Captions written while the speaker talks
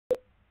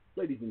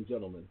Ladies and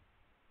gentlemen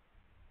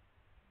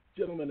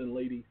and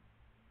ladies,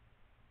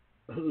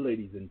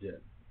 ladies and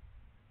gents,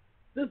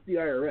 this is the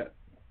IRS.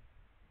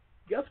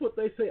 Guess what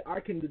they say I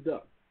can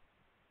deduct?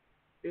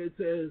 It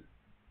says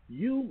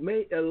you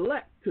may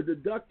elect to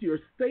deduct your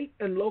state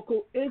and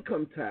local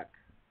income tax.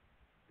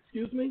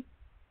 Excuse me?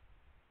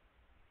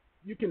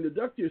 You can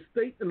deduct your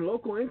state and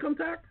local income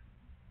tax?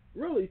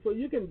 Really? So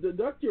you can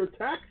deduct your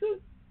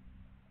taxes?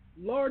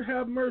 Lord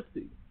have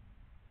mercy.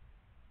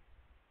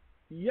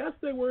 Yes,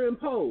 they were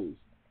imposed.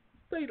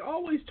 State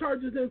always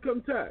charges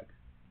income tax.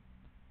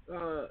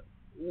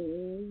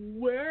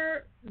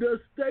 Where the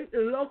state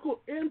and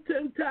local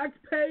income tax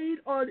paid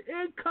on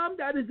income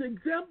that is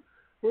exempt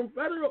from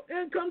federal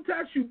income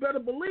tax, you better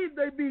believe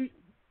they be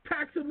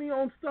taxing me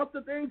on stuff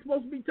that they ain't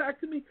supposed to be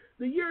taxing me.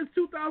 The year is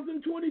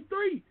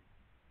 2023.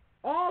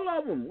 All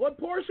of them. What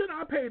portion?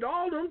 I paid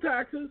all them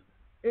taxes.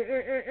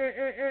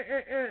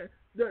 And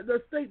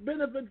the state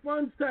benefit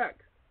funds tax.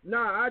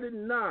 Nah, I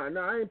didn't. Nah,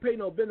 I ain't pay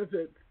no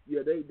benefits.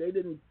 Yeah, they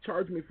didn't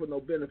charge me for no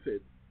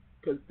benefits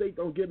because state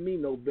don't give me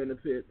no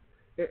benefits.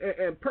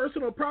 And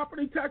personal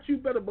property tax, you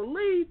better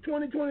believe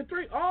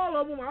 2023, all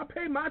of them, I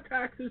pay my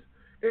taxes.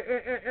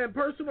 And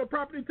personal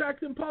property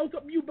tax imposed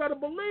up, you better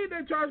believe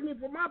they charge me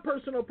for my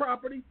personal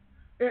property.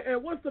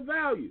 And what's the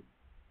value?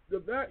 The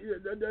value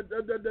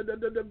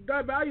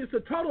is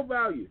the total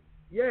value.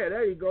 Yeah,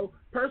 there you go.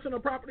 Personal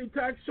property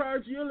tax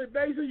charge yearly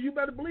basis, you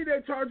better believe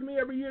they charge me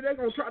every year. They're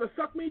going to try to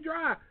suck me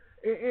dry.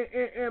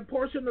 And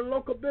portion of the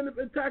local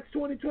benefit tax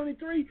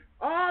 2023,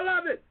 all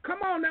of it.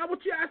 Come on now,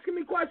 what you asking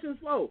me questions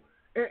for?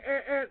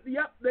 And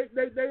yep,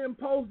 they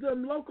impose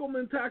them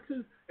localman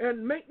taxes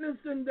and maintenance,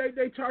 and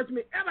they charge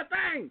me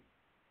everything.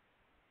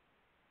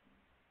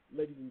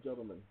 Ladies and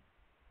gentlemen,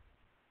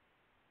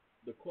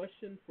 the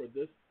question for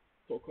this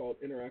so-called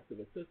interactive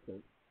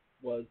assistant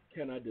was,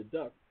 can I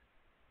deduct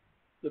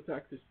the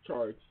taxes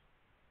charged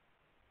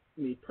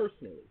me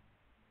personally?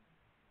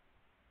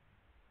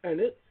 And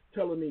it's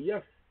telling me,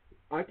 yes,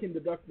 I can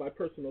deduct my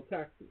personal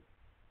taxes.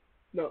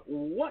 Now,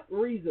 what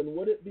reason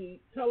would it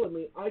be telling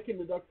me I can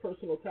deduct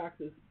personal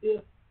taxes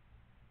if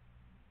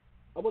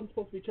I wasn't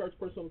supposed to be charged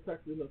personal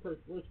taxes in the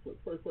first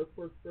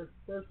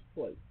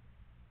place?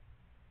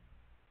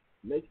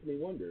 Makes me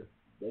wonder.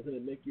 Doesn't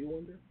it make you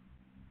wonder?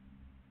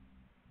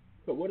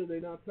 So what are they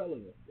not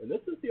telling us? And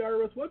this is the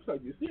IRS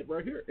website. You see it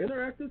right here.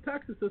 Interactive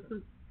Tax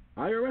Assistant,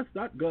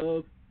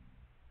 irs.gov.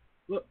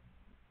 Look,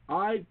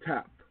 I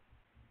tap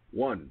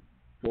 1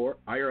 for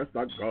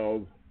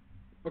irs.gov.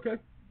 Okay?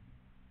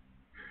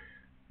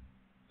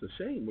 It's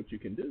a shame what you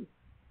can do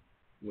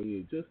when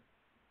you just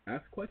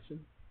ask questions.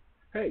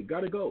 Hey,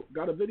 gotta go.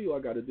 Got a video I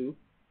gotta do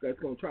that's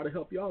gonna try to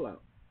help y'all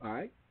out. All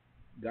right?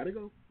 Gotta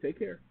go. Take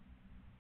care.